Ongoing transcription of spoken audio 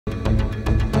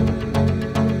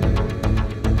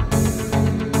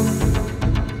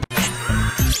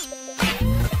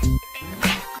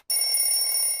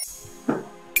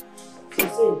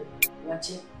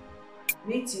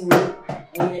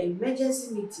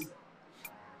emergency meeting.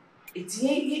 It's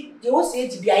ye was say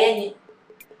to be a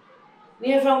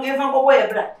near from away,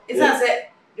 but it's not said,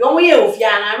 you only of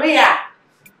Yana,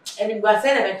 and it was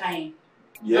said of a kind.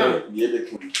 Yeah, the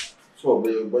king. So,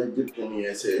 by dipping,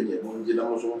 I say, you won't get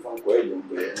almost one from Quail and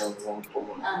one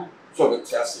common. So,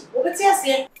 it's just what yes,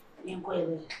 yeah,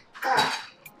 inquiry.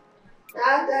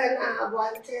 Now then, I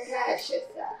want to hash it.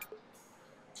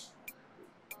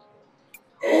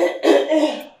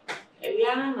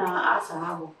 Yana, as a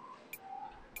habit.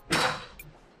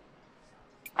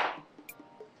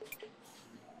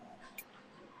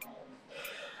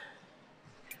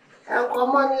 And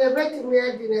come on, you're better me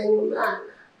than you man.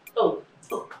 Oh,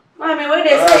 Mammy, what they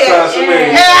say? I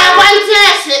want to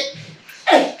hash it.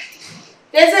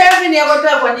 They say everything you got to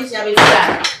when you shall be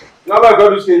done. now I got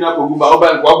to stay up for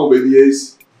about Wabble baby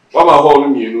is. What my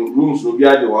home, rooms will be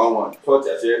at the one. Thought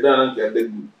I said, don't get the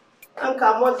good. And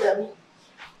come on, them.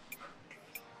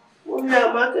 We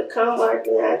have market come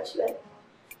working actually.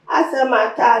 I said,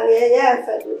 my tally, yes,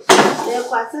 I do. They're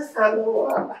quite a standing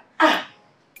over.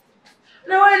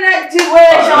 No one at you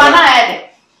where shall I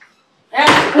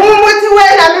Who would you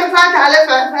wait? I'm in fact, I left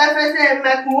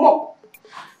my more.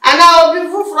 And I'll be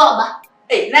full rubber.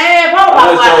 Hey, nay,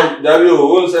 Dario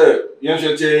won't say, you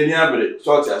should say any abbey,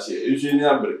 sort I say, you should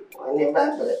never.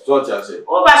 Sort I say.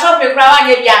 oh, by shopping crown,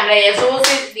 young lady, so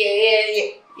sit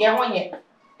the young one yet.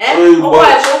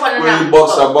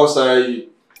 Box,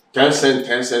 10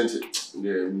 cents,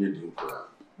 the needing.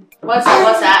 What's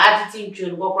our attitude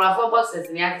to go for boxes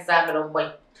in the other side of boy?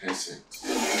 10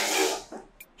 cents.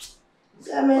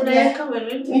 I mean, they come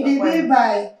in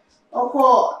by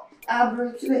or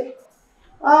average.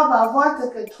 Oh, about what a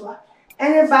cat.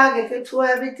 Any bag at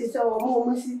 12 it is our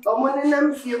Missy, or one and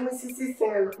I'm few Mrs.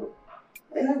 Sarah.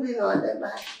 And be on the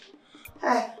back.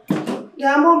 Hi,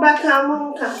 Yamon back, I'm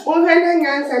one hand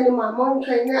and my mom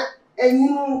trainer, and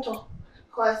you know,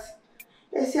 cause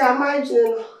they say I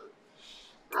imagine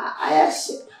I ask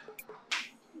it.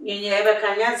 You never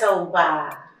can answer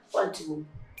bar. What to do?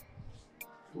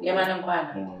 Yaman and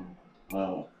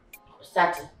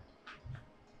started.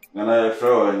 And I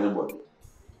throw anybody.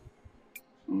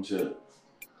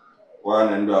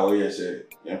 One and away, I say,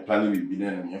 and planning will be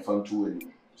then and fun to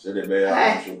said the bear.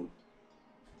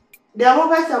 The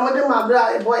moment some of them are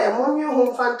black boy, and one your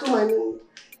home fan to money.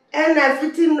 And I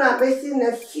fit in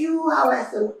a few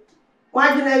hours.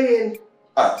 Marginary.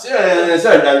 Ah, see, I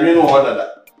said, I didn't know what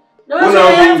that. No, one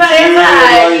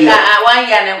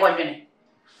year and what you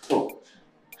oh,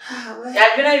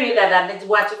 I've been a reader that it's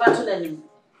what you want to learn.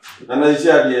 and I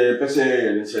said, the person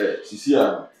and said,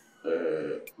 Cecilia,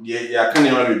 yeah, can't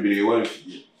even be one.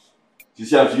 She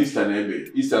said, Eastern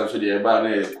Abbey, Eastern City, a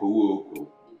banner, Koo.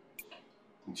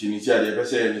 Chinisia, the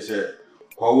person and said,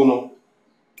 Pauno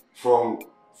from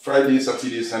Friday,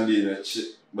 Saturday, Sunday,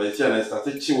 by the time I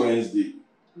started Wednesday.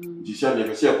 She said, the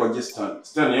person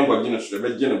stand younger dinner should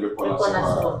have been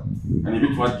general and a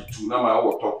bit much to now my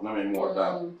top, no more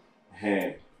down.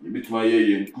 Hey, a bit my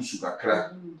ear and Kusuka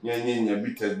crack, yan,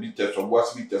 bitters, or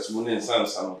what's bitters, moon and sun.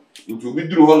 It will be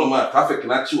drew on my traffic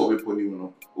and actual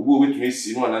weapon, who with me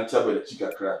see no one and tell the chica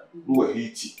crack, who were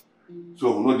heaty.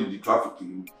 So, no, the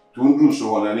trafficking. To do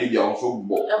so on an India also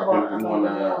bought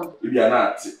if you are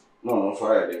not. No,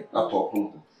 Friday, not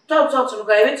talking. Talk to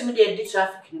me, to me, the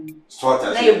traffic. Sort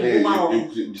as a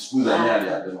school and I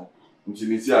don't know.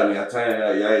 Initially, I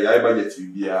tell I budget to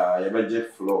be a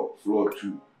budget floor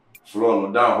 2, floor no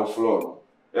down whole floor.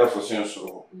 Air for sense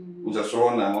so. Just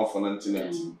run and off on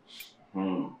 1990.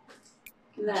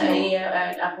 I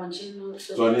continue.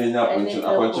 So, I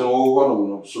punch one of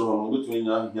them, so between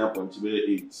here punch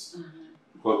 8.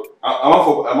 I'm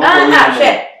for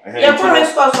you're going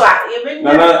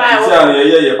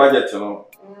to budget.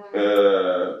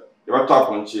 You top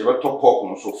on you top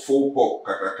pork, so full pork,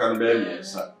 can bear me,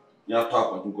 son. You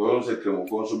top on go on, say, come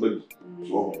on, so baby.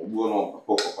 So, go on,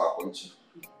 pork or punchy.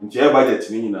 Into your budget,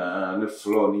 Nina, and the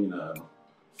floor, Nina.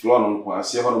 Floor on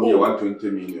 120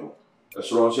 million.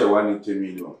 That's wrong, say 180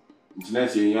 million. It's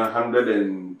next year,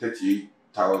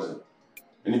 138,000.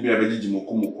 And if you have a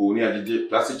Jimoko, near the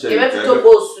plastic chair,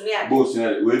 both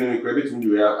when you credit me,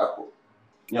 you are up.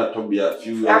 Near to be a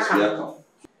few years account.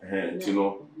 You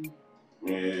know,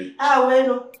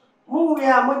 well, we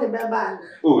are more the baby.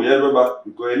 oh, yeah,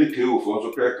 because any kill for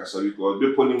so crack as we call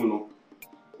the pony.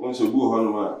 Once a boo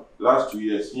honor, last 2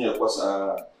 years, here was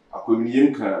a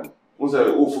communion can. Once I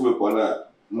offer upon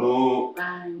no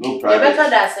private. Better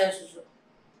that sense.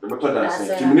 Better than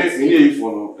saying, me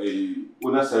for a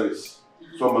owner service.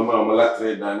 So, my mama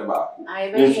trade down the back.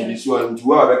 I mentioned this one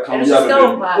to our come here.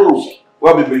 Oh,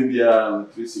 what be bring the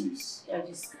 3 cities?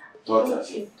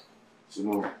 So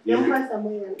you must have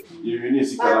money. You need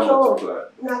to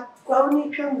come Now, crowning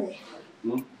chummy.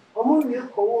 Omu you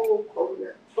call.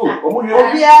 Oh,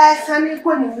 yes, honey,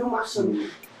 when you must.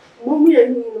 Mummy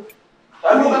and you.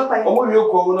 Omu you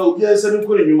call no, yes, and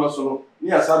put in you must know.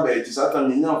 Near Sabbath is at a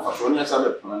young fashion, near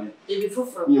Sabbath planning. If you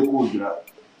from You could.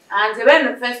 and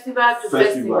the festival to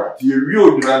festival. You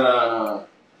real drana.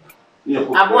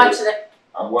 I'm watching it.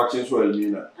 I'm watching so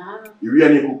Elena. You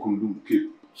really could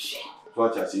keep.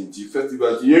 What I see,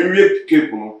 festival, you real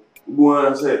cape. Go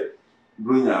and say,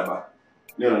 bring your back.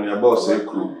 Near boss, say,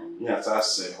 crew. Yes, I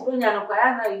say, you will go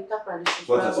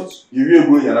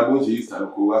and about to East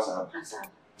and go as a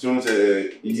soon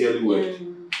say yearly work.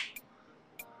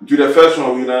 To the first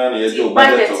one, we ran a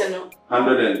budget of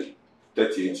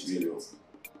 138 million.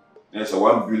 That's a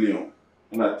 1 billion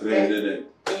and a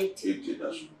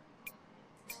 380.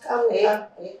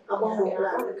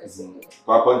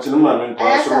 Papa Chinaman,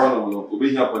 Obi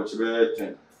here punch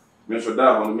 10. Mr.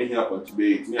 Down, me here punch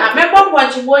bait. I remember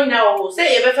watching boy now,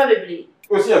 say a family.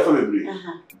 Was here family.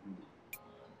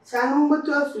 San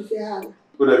Mutu of Fiala.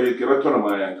 But I will give a ton of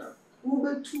my anchor.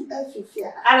 Move to F.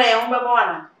 I am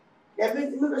one. There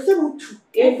is some two.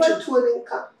 If you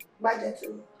cup budget.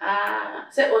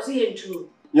 Say, was he in two?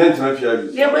 Yes, I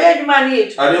feel They wear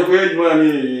money. I don't pay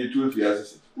money to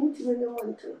years.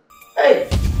 Hey,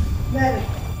 Mary.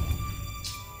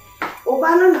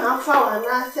 Obano na afa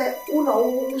na say una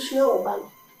wo hwe obano.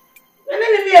 When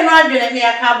be an argument me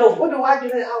akabo. What do I do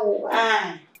awo?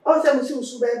 O say musu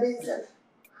usu be nsen.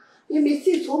 You me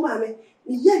see so mama, me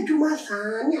ye dwuma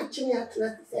saa ne akye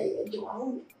atena say ye dwuma ho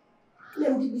me. Na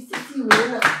me bi sisi wo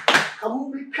na amu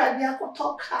bi twade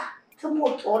akotoka. Temo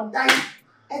to dan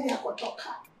e de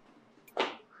akotoka.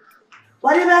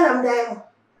 Whatever I'm there.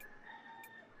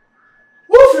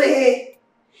 Move here.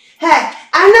 Hey,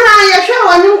 I sure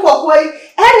one you cook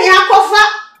any akofa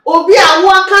obi a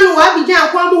wo kan wa bi jan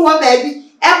kwa mu ho baabi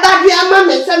e ba dia ma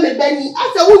me se me bani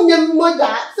asa wo nyam moja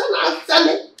se na asa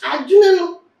me adwene no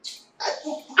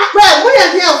akwa mo ya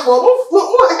dia fo mo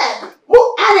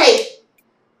are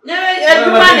no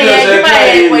eduma ne eduma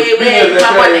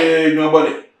ye you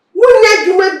body wo nya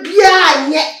duma bia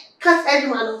anye ka sa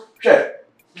duma no hwe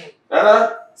ana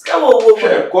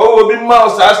wo be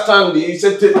mouse stand the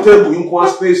table in one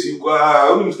space you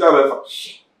only scatter.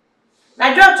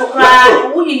 Na jot to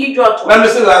cry, who you jot. Let me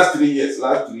say last 3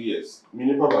 years.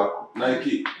 Minipa back,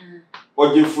 Nike.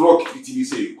 Or the flock, it is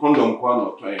say, condom, one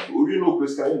or time. You know,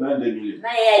 Presca, 9 million.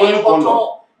 Only condom.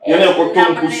 Yana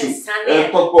cotton push,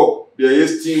 pop, the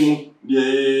steam, the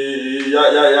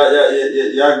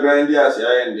ya grandias,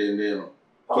 and then.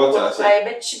 I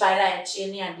bet you by that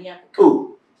chin idea. Oh.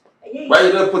 Why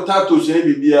the potatoes,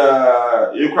 maybe be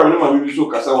a you cry no maybe so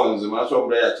cassa ones, and so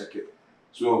bread check it.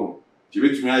 So, give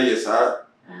it to me, yes,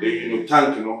 you know,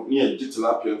 tank, you know, near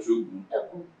Jitilapia.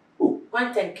 Oh,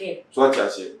 110K. So what I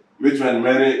say, which one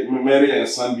Mary and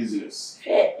son business.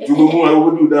 You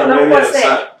will do that, Mary and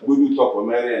son, we do talk of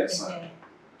Mary and son.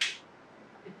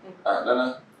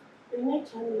 Nana, the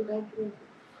next time you don't do it.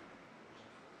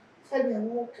 Said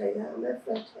I'm okay, I'm a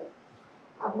friend.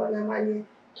 I want a money.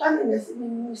 Tani nesi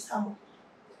mi samo.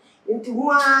 Nti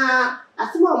ho a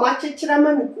asema ma chechira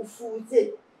ma mi kufu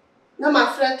ze. Na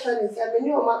ma fra tani se me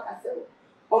ni o ma kase.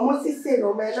 O mo sise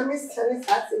no ma na me sane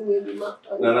sa se mi bi ma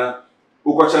tani. Nana,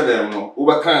 ukocha dem no,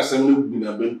 uba kan asem no bu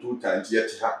na bentu tanti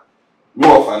yete ha.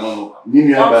 No ofa no. Ni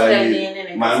nua ba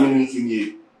ni. Ma mi nsu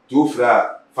ni to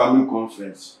fra family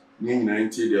conference. Ni nyina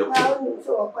nti de ko. Ba o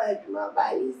so o kwa eduma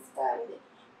ba yi stand.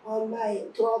 O mai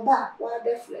to ba wa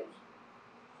de fle.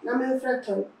 Na me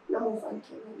freton na mo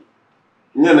fanto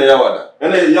nya na yawada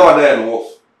yawada ya no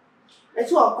wolf e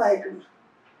ti o kwa eduma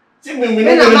ti mi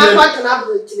na ma kwata na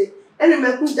bro chire ene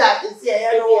me ku da ti se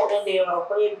ya no wolf de wa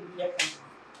ko ye bi ya kan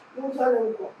mo so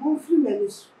le ko mo fi me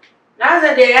nisu na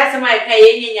za de ya sama ka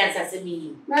ye nyanya sase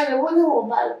mi na le woni wo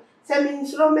ba se mi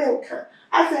nsro me nka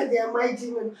asa de ma ji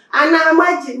me ana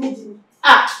ma ji mi ji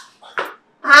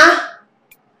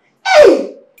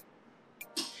eh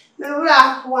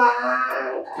Mewra kwa.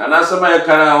 Nana sama ya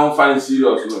kana on find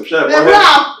serious no. Share. Mewra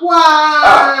kwa.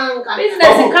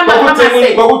 Business kama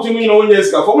say. Kwa kuti mu na onye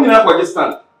ska. Fo mu na kwa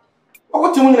stand. Kwa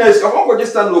kuti mu na ska. Fo kwa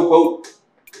stand no kwa.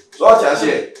 So acha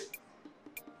share.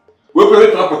 We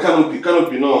pray to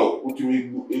canopy no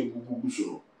utumi egugu so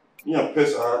no. Ni a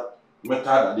pesa meta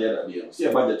da dia. See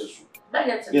a budget so.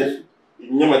 Budget. Yes.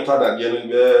 Ni meta da dia no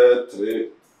be 3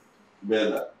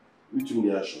 beda. Utumi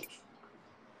ya short.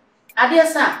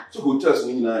 Adiasa. So hotels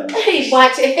ni na. Hey,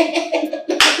 boache.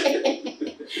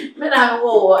 Me na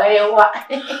wo wa.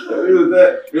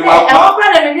 Ma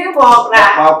brother me ni ko okra.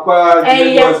 Papa,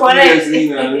 correct. Ni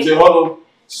na. Se hono.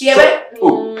 Siebe.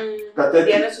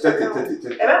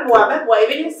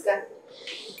 even is can.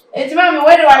 It's mammy,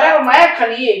 where do I have my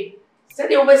career? Said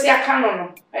you will see a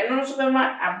canon. I know so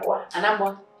much and I'm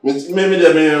one. Miss Mimi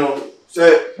de Mayo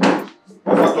say, I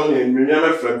told you, me and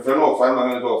my friend of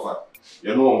 500 offer.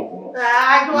 You know,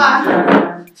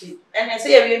 I do. And I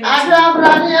say, I do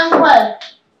run young way.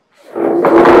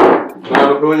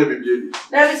 I'm going to be baby.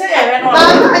 Never say I ran I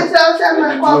tell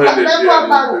them,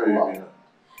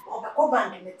 go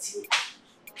back in the tea.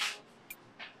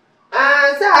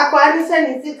 So I quite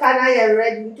send it. Can I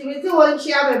ready? Timothy won't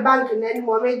share a bank in any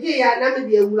more. Maybe I never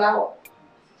be a wow.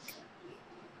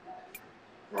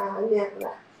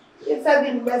 If I've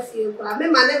been messy, I may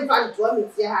my name find to me.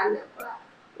 See, I never.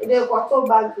 They got so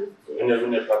bad. And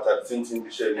never pattern since in the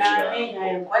shade. I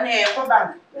go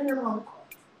back.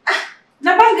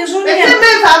 Na bank is only a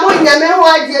man. I'm going to know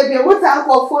why you would have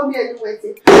for me anyway.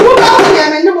 Who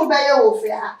are you? Buy your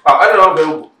fair. I don't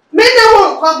know. Men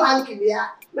won't come bank here.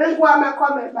 Men who are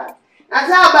coming back. As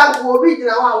our bank will be in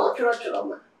our church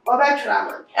or better.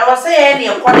 I was saying,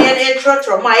 any church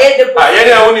or my head. I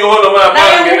only hold on my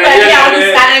bank.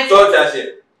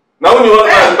 Now you want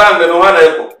my bank and one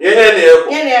echo.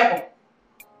 Yeah.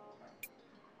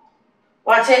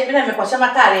 Watch it, let me question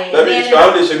my tally.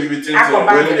 How they should be between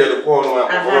the corner.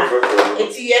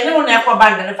 It's a no echo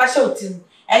bank and a fashion team.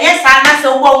 And yes, I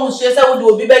know one who says I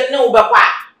would be better no but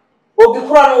what will be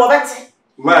crowned over it.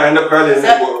 Man, the crowd is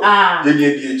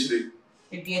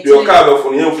your card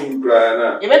from you from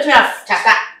Brian. You better have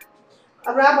Chaka.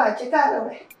 A rabbi, check out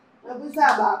away. I was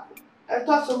about. I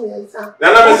thought so.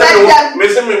 Then I'm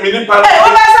missing me, million pounds.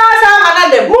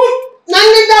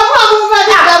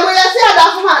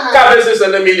 Carlos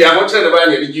and the media, I'm trying to buy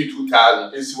you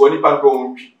 2,000. It's what you can't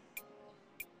go.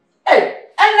 Hey,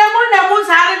 and the one that was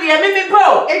having the Mimi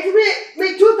Pro. It me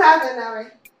 2,000 now.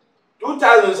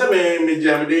 2,000, some me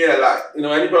jam there like, you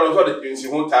know, any problem for the things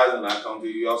 1,000 account,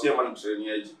 you'll see a man training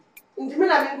age. In the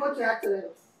middle, I've been going to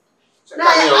accident. Now I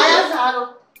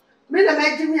have me the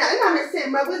Jimmy, and I'm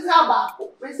saying, my wizard back.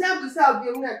 Myself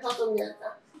being a total yet.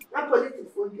 My political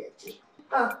forget.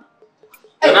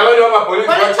 And I know my police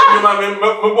watching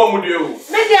with you.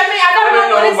 Maybe I don't know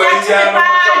what is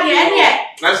happening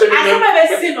yet. I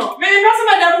never seen no. Maybe not some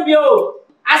of them.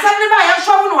 I said, never am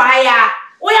showing why.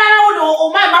 We are now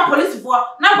my police for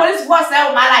now police for sell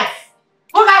my life.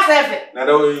 Who can save it? Now,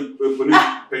 police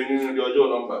paying your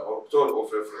number or sort of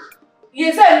reference.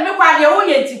 You said, look why you're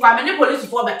only to police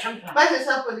for the champion. But it's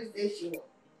a police station.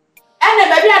 And the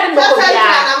baby I didn't know.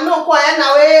 I'm not quiet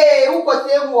now. Who could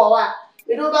say more?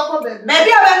 You don't go back.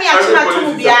 Maybe I'll be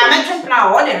actually to be a mention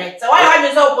now. So why are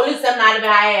you so police and not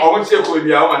by? I want you to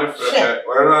be our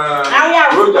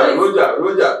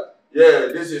Roger.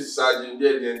 Yeah, this is Sergeant.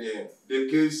 The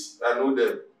case, I know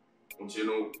them. You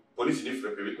know, police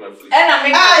different. And I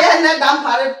make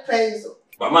a pencil.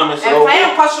 But Mamma said, I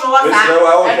am question was that.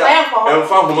 And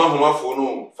found Mamma for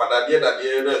no, for that year that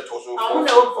year, and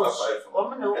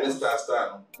it's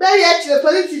star. Very actually, the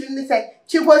police didn't say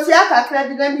she was a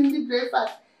credit in the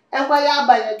breakfast. And why are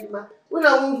by a demand? We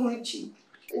don't want to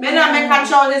Men are making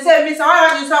control. They say, Miss, I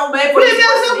want you some way.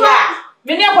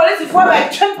 Many police for a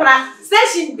temper.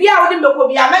 Station be out in the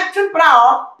Cobia, make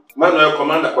temper. Man,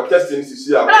 commander, contesting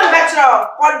Cecilia. Or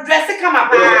dress a come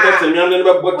up. Testing me on the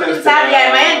book.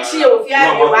 My chill, if you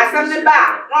are something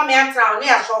back. No, me, I'm town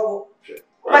near trouble.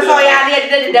 But so I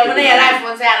did the devil in your life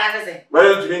once I say. Why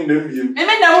don't you mean you? I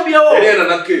mean, that will be all.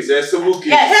 Another case, there's a book.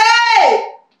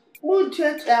 Hey! Good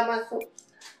church, Amazon.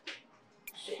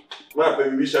 My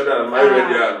baby, shut down my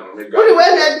radio. When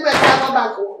I do a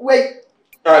back, wait.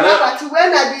 But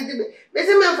when I did it,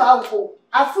 Mr. Memphis,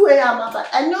 I flew I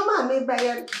know my name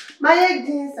by my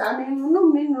jeans. I mean, you know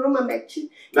me, Roman Mechi.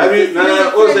 I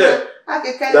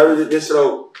can this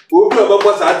row. Who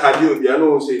was I had you, the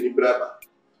unknown say the brava.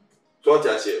 So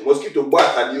I say, mosquito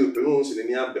bat had you, pronounce in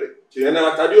the ambre. She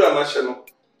never had you a machine.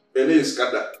 Penny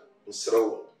scada,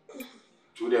 throw.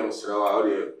 To them, throw out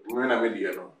here, when I made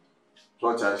you. So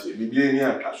I say, be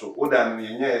near Castle, what I'm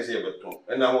near, say,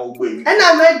 and I won't wait. And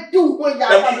I read do what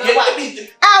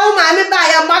oh, my, buy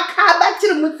a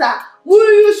macabre muta.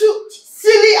 Will you shoot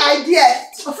silly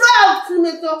ideas? Frau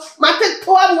Trimito, Matic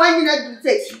poem 1 minute to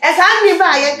say. As I never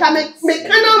I can make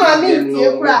no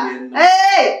mean,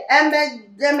 hey, and then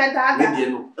them a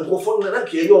phone that I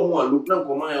care your one look now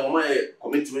for my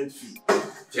commitment fee.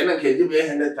 Jenna can give me a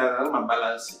hundred and my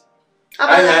balance. I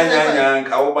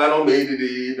can't made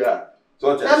it. So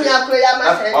I'm your prayer,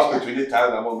 my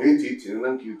 20,000, I'm 18,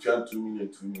 and you turn 2 million,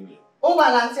 2 million. Oh,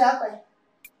 balance, I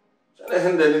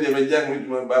hundred in the Jack with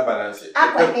my balance.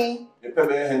 You pay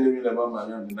me $100 million,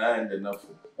 man, and I ain't enough.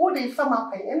 What if I'm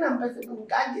up and I'm better than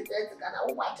God is there to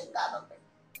go watching God?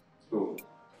 So,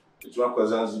 it's one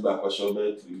cousin's back for sure,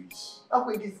 3 weeks. Up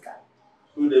with this guy.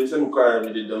 Who they send me cry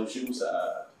me the dumb shoes,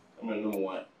 I mean, no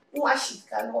one. Wash it,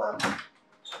 can one.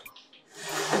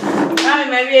 I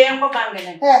maybe I'm going.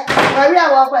 Hey, Maria,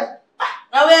 walk away.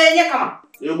 Now, where you come?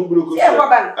 You go,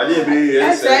 I didn't be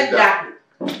that.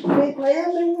 Wait, why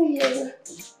am I here?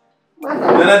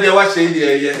 Then I did watch it.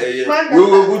 We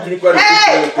will go to the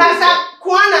hey, Casa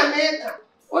Kwana America.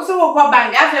 What's the work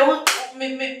bank? I feel me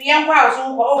young house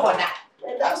over that.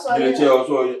 That's all. You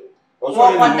also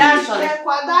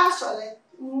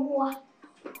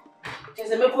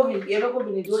Just a make you ever come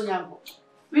in the young.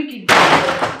 Wicked.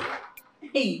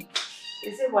 Hey,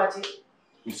 is it what it?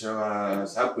 It's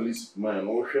a police man,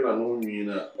 ocean and no mean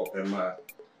open my.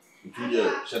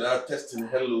 Should I test in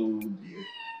hello, dear?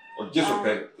 Or just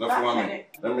open, not for me.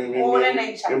 I mean,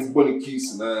 everybody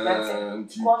kiss and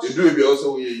you do it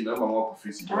also, you know, my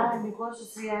office. Because you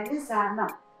see, I guess I know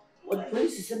what the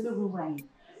police is a bit way.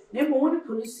 Never want the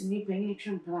police to need any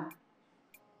plan.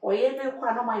 Or you may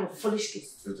quite know my foolish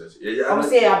case. I'm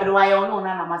saying, I'll be why I know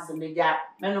none of my media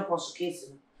menopause case.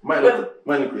 Mine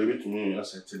credit to me, I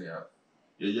said to you.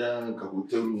 Young who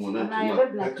tell you one and I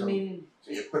black me.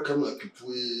 You pack a market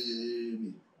way.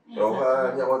 Oh,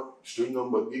 I want string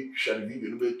number big shall be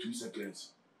in about 2 seconds.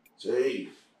 Say,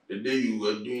 the day you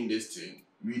were doing this thing,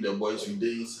 we the boys will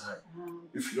day inside.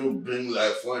 If you don't bring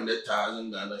like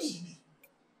 400,000 Ghana CD,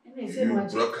 you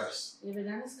broadcast.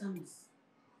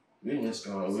 We must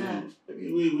come away.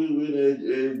 We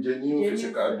genuine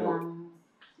physical door.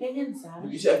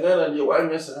 You said, Ghana, the one,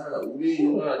 yes,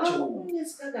 we are.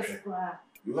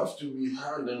 You have to be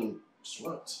hard and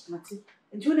smart.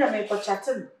 And you never make a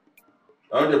chatting.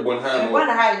 I'm the one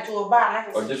hand to a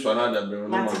bar or just one other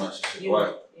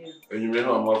why? And you may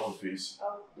know a mark of face.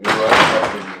 You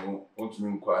want to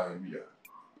inquire here.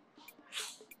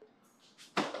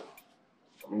 I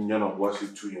mean, you're not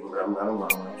watching to you. I don't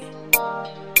know.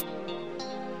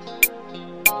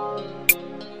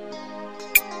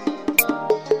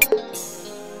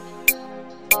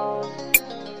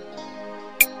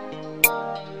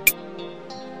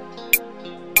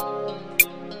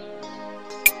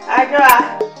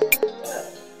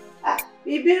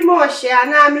 Bibi mo share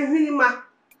na me hwinima.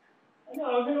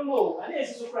 No, no more. I need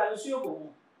to surprise you.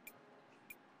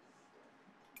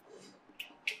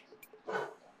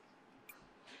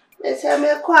 Me say me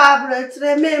kwa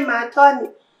abrotre me ma Tony.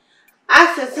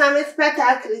 Asesa me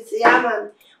spectacle si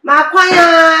ama. Ma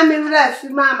kwanya me wra fi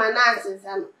mama na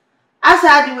asesa no.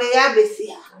 Asa di we ya besi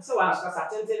ha. So wa asasa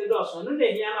tentele do so no na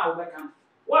hia na wo beka.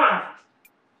 Wa.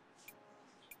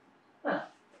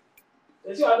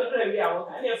 Esi wa betre wi awo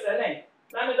kan e fre nai.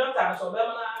 Na me doctor so be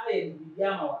na aye bibi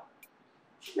ama wa.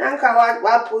 Nanka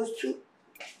wa postu.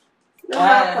 No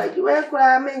ma kwa di we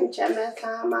kura me nche me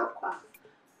ka ma kwa.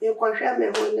 You confirm me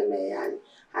when the man.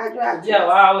 I do. Yeah,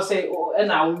 I will say, oh,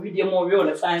 and I will read you more real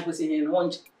if I could see in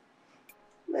one.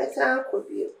 My son could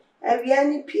be every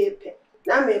any paper.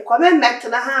 Now me come back to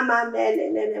the hammer man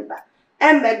and then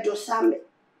and met do some.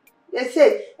 They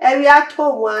say, every I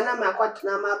told one, I'm a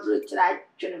cotton, my brute like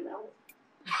general.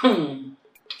 And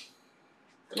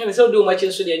so do much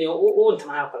in your own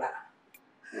time.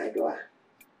 I do.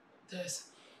 Yes.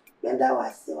 And that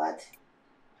was what.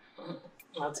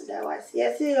 That was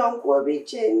yes, Uncle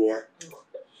Bichenia.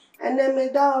 And then me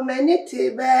down many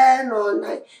tea burn all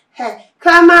night. Hey,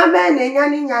 Clamor Ben and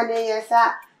Yanni Yanni, yes,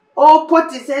 sir. Oh,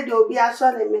 put it said you'll be a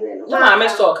son a minute. No, I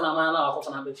must talk now, man. I'll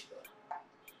go.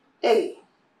 Hey,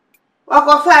 walk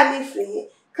off anything.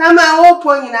 Come on,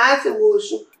 open in as a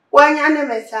woosh. One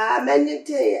Yanni, sir, many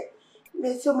tea.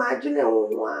 Miss Margina,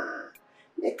 one.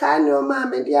 The kind of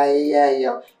mamma, dear,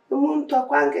 you won't talk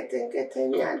one getting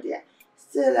dear.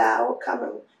 Still, I will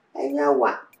come and you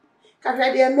what? Cause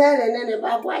dear Mary and any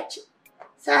bad watch.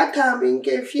 So come in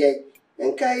Kefie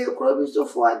and carry your crobby so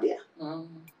far there. I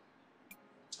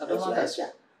don't know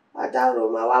that. What I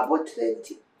room our boat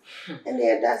 20. And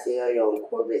there does your young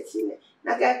crobby in it.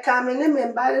 Like I come in and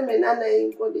environment and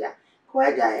I go there.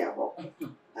 Quite I hope.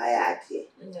 I ask you.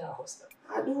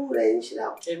 I do range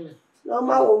now. No,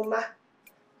 my woman.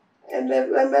 And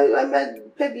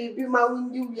baby be my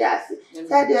windy yes.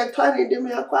 Said they are turning them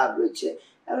a quabridge.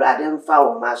 I rather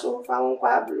found my soul found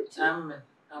quabridge.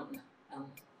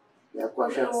 The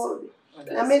question will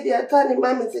be. I made the attorney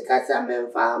mammy to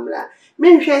Cassaman family.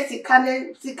 Mean she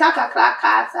can see Kaka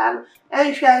crackers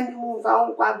and shiny move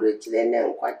on quabridge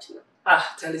then question.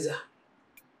 Ah, tell us.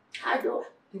 I do.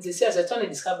 It is as a Tony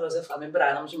discovers a family, but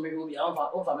I'm sure we will be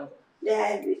over.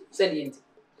 There, said the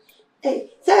hey,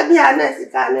 say be a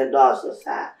Nessican and also,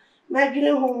 sir.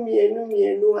 Medwene ho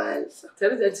mienu ansa.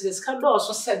 Tell that is scandal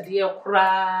so said dear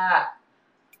cry.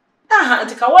 Aha,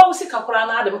 tika wa usika kura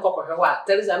na ade mkoko hwa.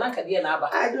 Teresa na nka die na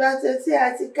aba. Adwa sese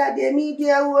atika de mi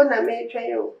dia wo na metwe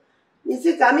yo. Ni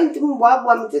sika mi ntim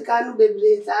boabo mi sika no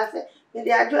bebre sase. Me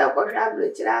de adwa ekohwa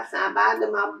abrekira asa ba de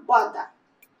ma boda.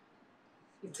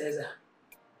 Teresa.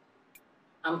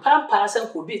 Ampa pa san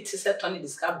ko bi ti se toni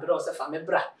discover o se fa me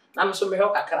bra. Na me so me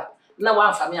hwe kakra. Na wa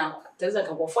amfa me anko. Teresa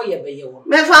kan ko fo ye be ye wo.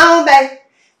 Me fa ho be.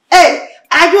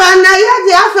 Adwa na ya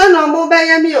de afa no mo be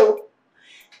ye mi o.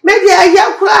 Media ya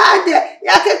kwa de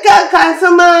ya keka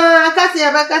kansama akase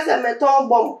ya bakase meton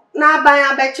bom na ban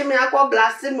abechi me akọ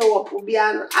blast me wo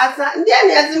pobia no asa ndi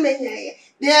na yesi menyaye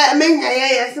de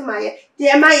menyaye yesi maye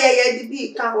de ma ye de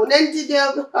bi ka ho na ndi de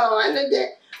and de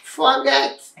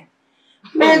forget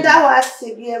me da was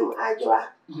biem adwa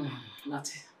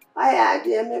Mate aya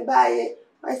de me baye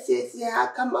wasesi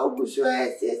aka ma uguso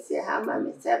esesi ha ma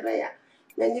me sebe ya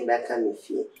na ni beka me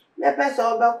fie me pese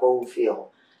obekọ wo fie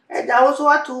ho da wo so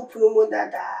watu prumo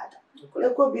dada le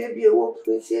ko bie wo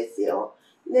princess ho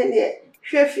ne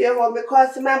hwe fie ho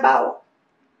because me ba wo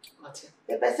mate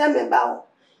e pese me ba wo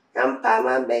ampa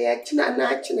ma be ya kina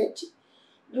na chinechi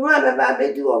duwa me ba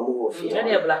be di wo mu wo fie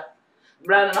ne bla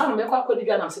na me kwa kodi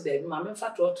bia na se da bi ma me fa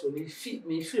trotro me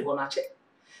fi ho na che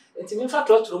enti me fa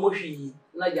trotro mo hwi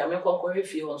na ja me kwa hwe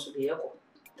fie ho so de ye ko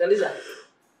Teresa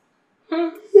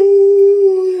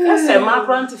ese ma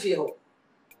grant fie ho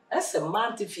ese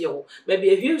manti fie ho baby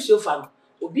e hwie so fa no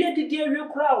obi adidi awie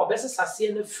kura wo bese sase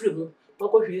na firi mu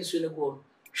bako hwie so ne go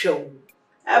hwe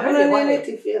abro ne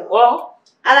ti fie ho oh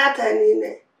alata ni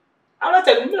ne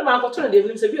me ma ko to de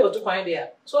bi se bi otu kwan de a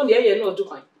so ne ye na otu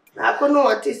kwan na ko no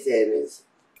oti series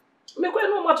me ko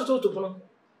no ma to puno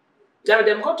ja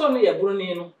dem ko to no ye buru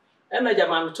ni no e na ja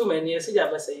ma to mani e se ja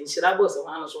bese nshira bo se ho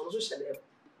ano so hye dem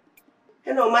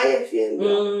e no ma ye fie ni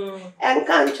en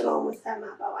kan chro mo sama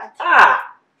ba wat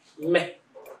me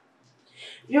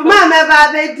you ma me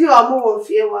ba be di o mo wo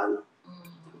fie wa no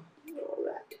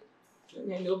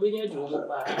ne obinya ju mo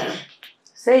ba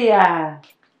say ya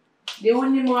de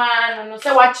woni mu ano no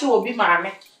say wachi obi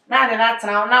maame na de na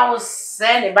tra na wo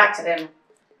se ne ba kire no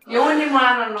de woni mu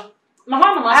ano no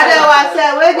mama ade wa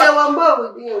se we de wo mbo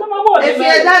wudi e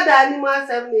fie dada ni mu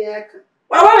asem ne eka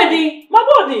wa we di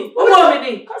mabodi wo mo me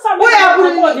di kasa me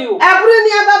mabodi o abru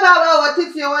ni baba wa ti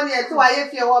fie wo ne ti wa ye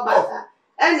fie wo basa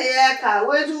ene eka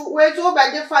weju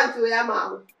ba je fanti ya ma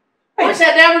ho o se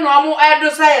dem no mo edo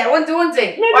say wonte wa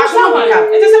so ka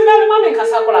it is me mama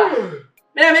kasa kola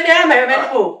me de me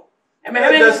ko me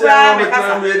kura me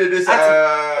kasa me de sa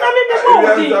na me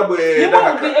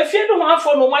mabodi e fie do ho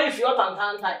afọ no ma ye fie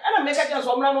otantantan ana me ka je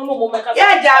so mra no mo me kasa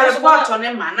ya ja report on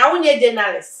ma na wonye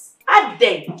journalist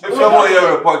aden if you want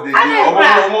your report dey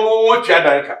o twa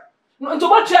dan ka nto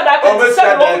mo twa dan ka se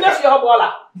o nya fie ho bola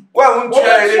wa hun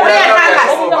twa ele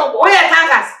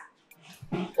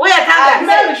Oya tangas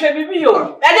me hwe bibi yo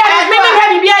me hwe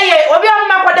bibi aye obi o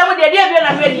ma koda mu de bi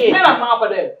na me na ma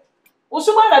koda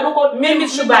usuma na do ko me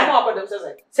suba ma koda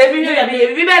se bibi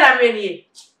be na me ni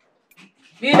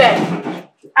bibi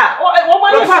wo ma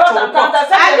ni tanta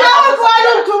se ajo ko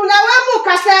no tum na we mu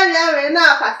kasa we na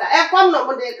kasa e kom no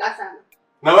mo de kasa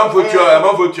na ma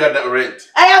fotu that rent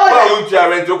wa un twa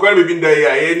rent o ko be bi ndai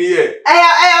ya ye ni ye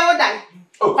wo dai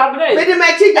me de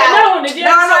mechi ja na ho ni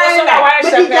dia so na wa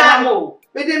shepe na mo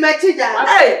me de mechi ja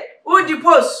who the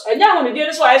post enya ho ni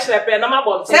dia so wa shepe na ma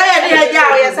bon say ye ja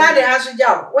o ye sa de ha so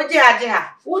ja wo je ha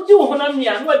wo ji wo na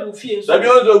mia na wa du fie so sabi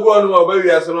on zo go no ba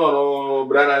wi aso no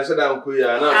bra na se da nko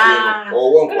ya na se o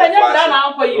won ko fa enya na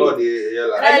anko yi o de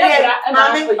yela na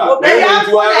anko yi o be ya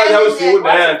tu ara ya o si wo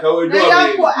na ya ka o ju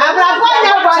o abrabo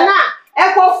ya bona e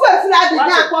ko fu efira de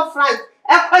na ko France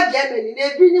e ko Germany na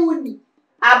ebi ni wuni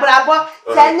abrabo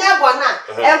senya bona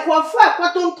e ko fu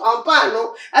akoton tompa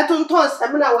no atonton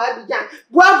semina wa bijan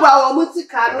boabo wo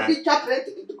mutika no bi twa print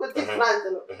ko ti France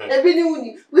no ebi ni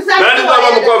wuni we say na ni ba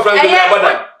ko France bi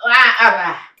aboda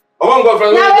o won go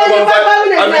France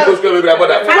ami ko sko bi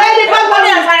aboda we di pa ko ni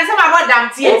afare se ma aboda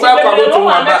mtie o ba kwa botu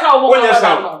ma ba o nya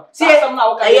sam tie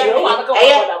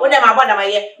wo dem aboda ma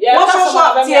ye wo so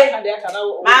tie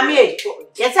mami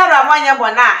ye sara amanya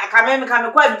bona ka me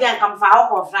kwa bijan ka mfa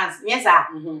ho France nyesa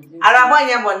ara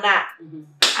amanya bona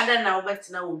ada na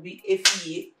obetina obi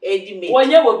efie edi me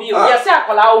wonye obi o ye se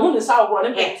akola o hu ni sa ogro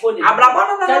ne phone ni abrabo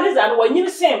no Teresa no wonyi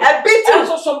sem abiti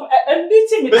so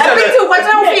abiti mi abiti ko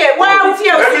tan fie wa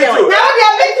fie o fie na wo de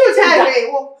abiti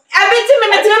chare wo abiti me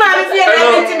metima ma fie na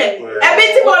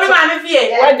abiti mo me ma fie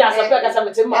wa ja so pe ka sa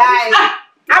metima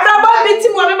abrabo abiti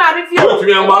mo me ma fie o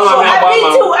tumi amba ma me amba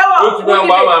ma to be a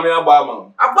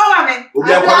mama.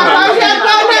 Obi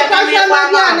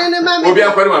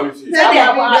akwa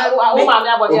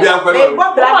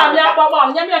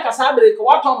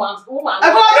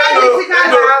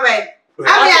I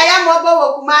am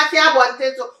mobile Kumati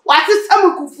Abonteto. What is some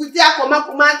Kufuti Akoma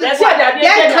Kumati? Yes,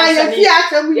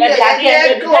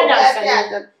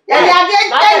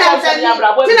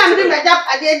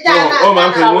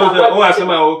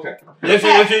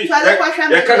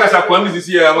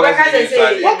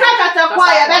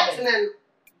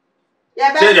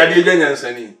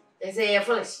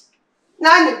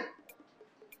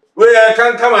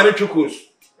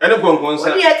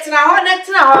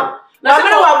 na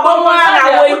me wa bomo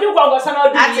na wo ndu kongo sana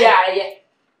odi ya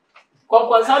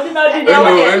kongo sana odi na odi ya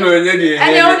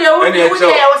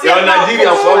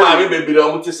Nigeria for ma me bebire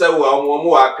o mti se wo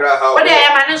omo akra ha o de ya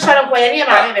ma ne sore ko ye ne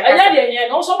ma me be ye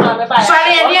no so ma me ba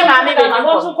sore ye ne ma me be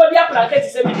no so ko dia praketi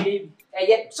se me de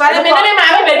eye sore me ne ma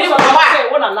me be di ko wa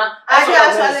wo na na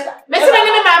me se me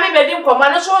ne ma me be di ko ma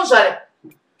no so sore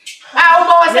ah o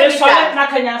bo wa se mi ta na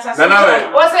kanya sasa na we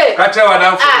o se ka che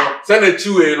wadam fo se na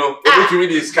chiwe no obetumi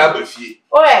di scab afie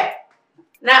o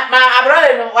na ma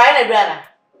abrole no wa na duana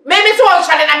me so o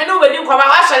sore na me no be di ko ma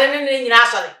wa sore ne nyina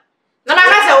sore na ma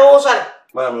ka se o sore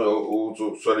ma me o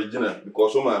sore gina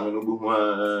because o ma me no bu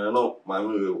no ma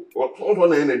me o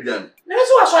na na dian me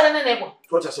so wa sore ne bo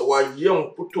so ta se wa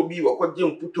yem puto bi wa kwa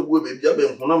jem puto bo be bia be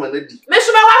hona ma na di me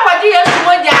so ma wa kwa di yesu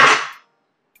moja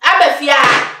abafia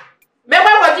me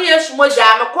kwa di yesu moja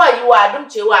me kwa yi wa adum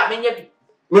che wa menya bi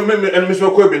me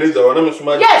so kwa Ebenezer wa na me so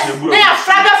ma jeburu yes na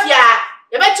fraga fia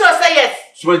ye be tro say yes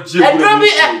so jeburu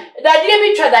dadie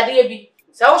bi twa dadie bi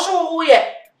se wo so wo ye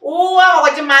wo wa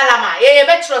waje malama ye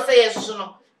be tro say yes so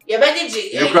no ye be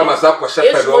gigi ye kra ma sa kwa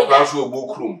shepherd o kra so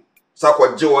obokrum sa kwa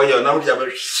je wo ye na wo ya be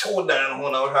hyew dan ho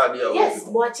na wo ha dia yes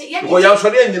boache ye ko ya so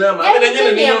de nyina ma me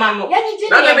nyina ni no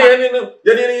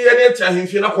ye ni tia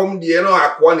himfi na kom de no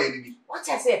akwa na edidi what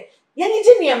I say yani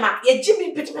jiniema ye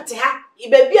jibi pitipiti ha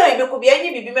ibebi a ibeku bi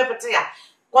anyi bibi mepete ya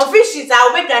confusion ta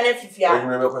obedwa na fifia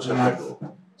me me ko shepherd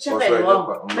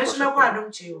me so me kwa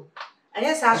adom chi o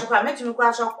anya sa so kwa metumi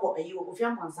kwa so ko ayi wo kofia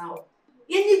mponsan ho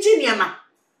yani jiniema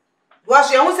wo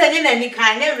so ye hu se nye na ni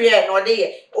kan ne wie no de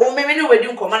ye o me ne wedi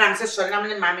nkoma na mse so na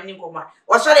me ma me ni nkoma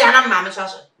wo so de ana ma me so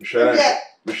so hwere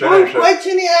ko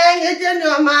chini anya jeni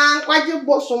o ma kwaje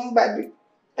bosom baby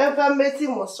enfa meti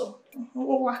moso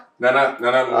Nana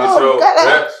misro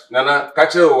nana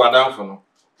kache wadamfo no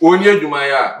oni adwuma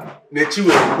ya na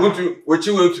chiwe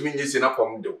wochiwe ntumi nyese na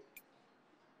pom do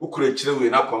ukure chirewe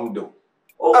na pom do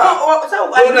o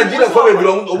na jina fo be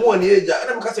bilo omo ani eja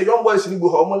na me kase young boys ni go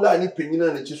ho mo la ni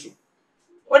penyina na chiso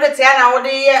o de tia na o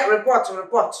de report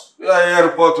ya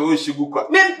report o shigu kwa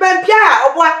me pia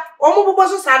obwa omo bobo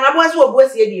so sa na bo so obo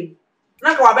sie dim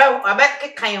na ka wabe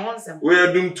kekan ho nsem we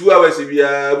adum 2 hours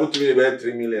bia butumi be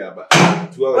 3 million aba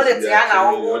 2 hours o de tia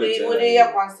na o de ye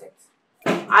concept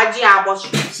aji aboso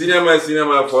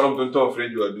cinema forum tonton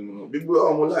fridge adum no bibu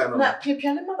omo la no na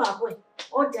pia ne ma ba boy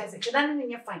o de ze keda ne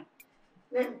nye fine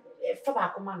na fa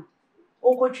ba ko man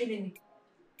o ko twini ni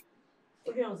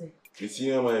o bi onze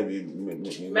cinema bi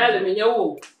mele menya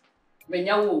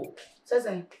wo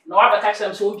sese na wa be ka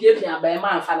chem so pie ba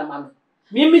ma anfa na ma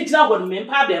me jina go me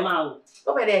mpa be ma wo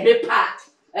o be de me pa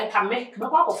enka me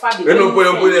kwa ko fa de e no boy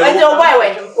e je o boy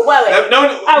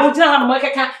ah wo jina ha mo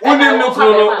keka woni no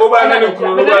kunu o ba na no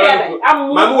kunu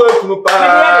ma mu wa kunu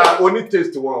pa oni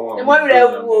taste won e mo re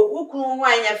wo kunu ho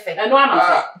anya fe eno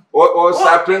ama o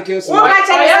sa printing so wo ka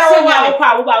chale wo nya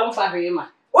kwa wo ba wo fa hwe ma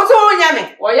o so wo nya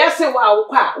me o ya se wa wo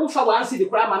kwa wo fa wan si de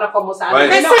kura ma na ko mo sa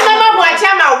me se mama bo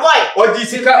acha ma boy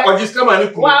ojisika ma ni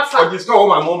kunu ojisika wo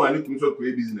ma ni kunu so ko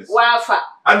business wa fa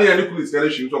ani ya ni kunu iska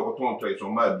le shi so ko ton so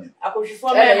ma bi akofifo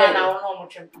me ma na wo no mo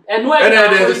twem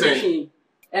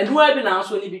eno abi na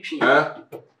so ni bitwi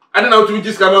ani na otu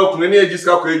jisika ma kunu ni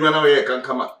ejisika ko edwa na wo ye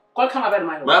kankama ko kama be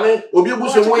ma mami obi bu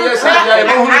so mo ye sa ya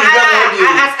no hu ni ga na di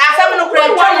asam no kura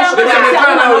twa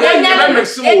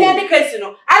enya de kesi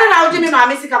no ada na wo jimi ma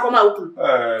me sika ko ma okuru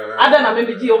ada na me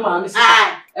bigi o ma me sika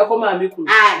e ko ma me kuru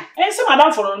se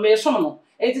madam for no me so no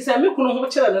e ti se me kunu ho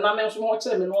kire na me so ho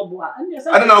kire me no obo a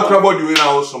ada na okura body we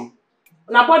na wo som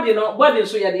na body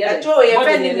so ye de e to ye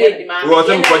fe ni lady ma wo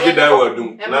tem ko je da wa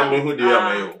dum na me hu de ya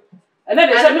ma yo ene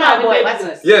de se me ade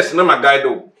business yes na ma guide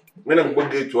o me na go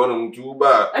gate one mtu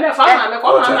ba ene fa na me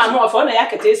ko na mo fa na ya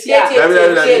kete si a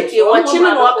wo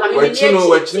chino no ka me ni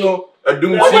wachino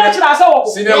adum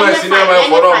cinema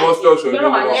for almost so so o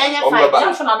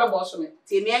baba so na be boss me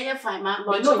ti me anya fine ma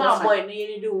no ma boy no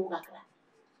yiri du kakra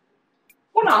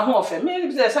Una ho fe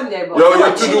me say some dey.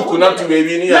 Yo to do kuna to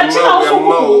baby ni ya ma.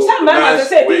 Some man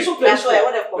say be so That's why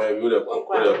what baby what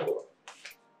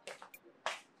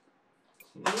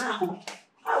now.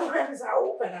 I would rather say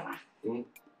open am.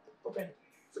 Open.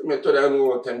 Me to da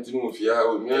no tempting mo fia ha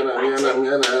o mi na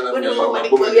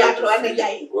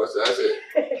what's I say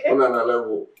una na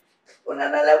level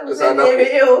say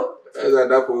eza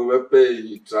da ko be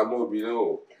pay tramo bi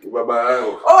no baba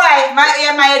oh ai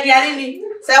my aduane ni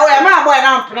say o ya ma boy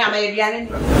na mpene am aduane ni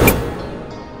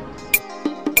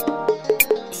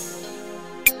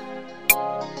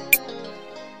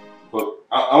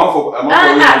I'm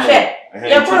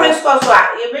you promise so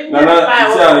you been na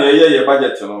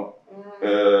budget no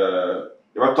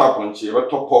you top on you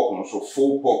top pork so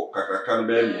full pork kakaka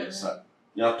be miensa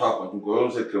ya top on go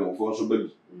on say cremo fo so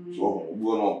baby so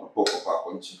obo no pork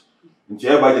onchi nti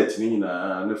e budget ni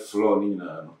nyina na floor ni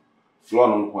nyina no floor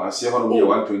no kwa ase ho no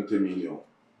 120 million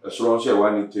so on say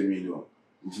 180 million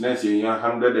nti na say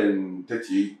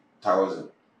 138,000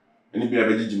 any be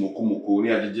abegiji moko ni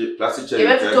agege plastic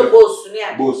chair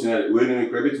boss ni we ni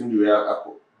credit mu we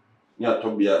akọ ni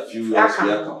atobia few years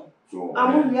ya kan so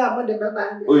amu ya bo de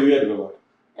baba oh you hear the baba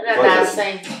na da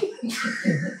sign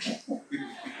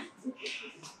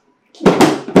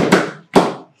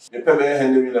e pe be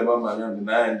hande mi la mama mi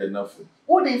na hande na fu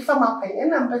o de fama pa e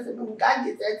na mpese bu ga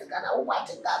je te kana wo ba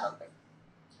te ga ba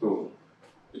so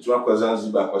it wa kwa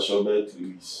Zanzibar kwa shobe 3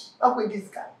 weeks akwa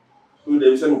diska so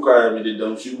dem se mukwa me de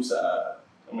down shoes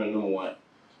me no one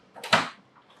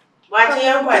what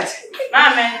you want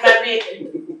mama baby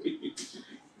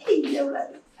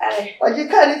waje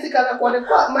kani sikana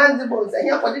kwa manzi bonza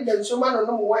nya kwa de shoma no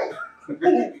mo wine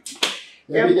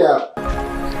Yeah.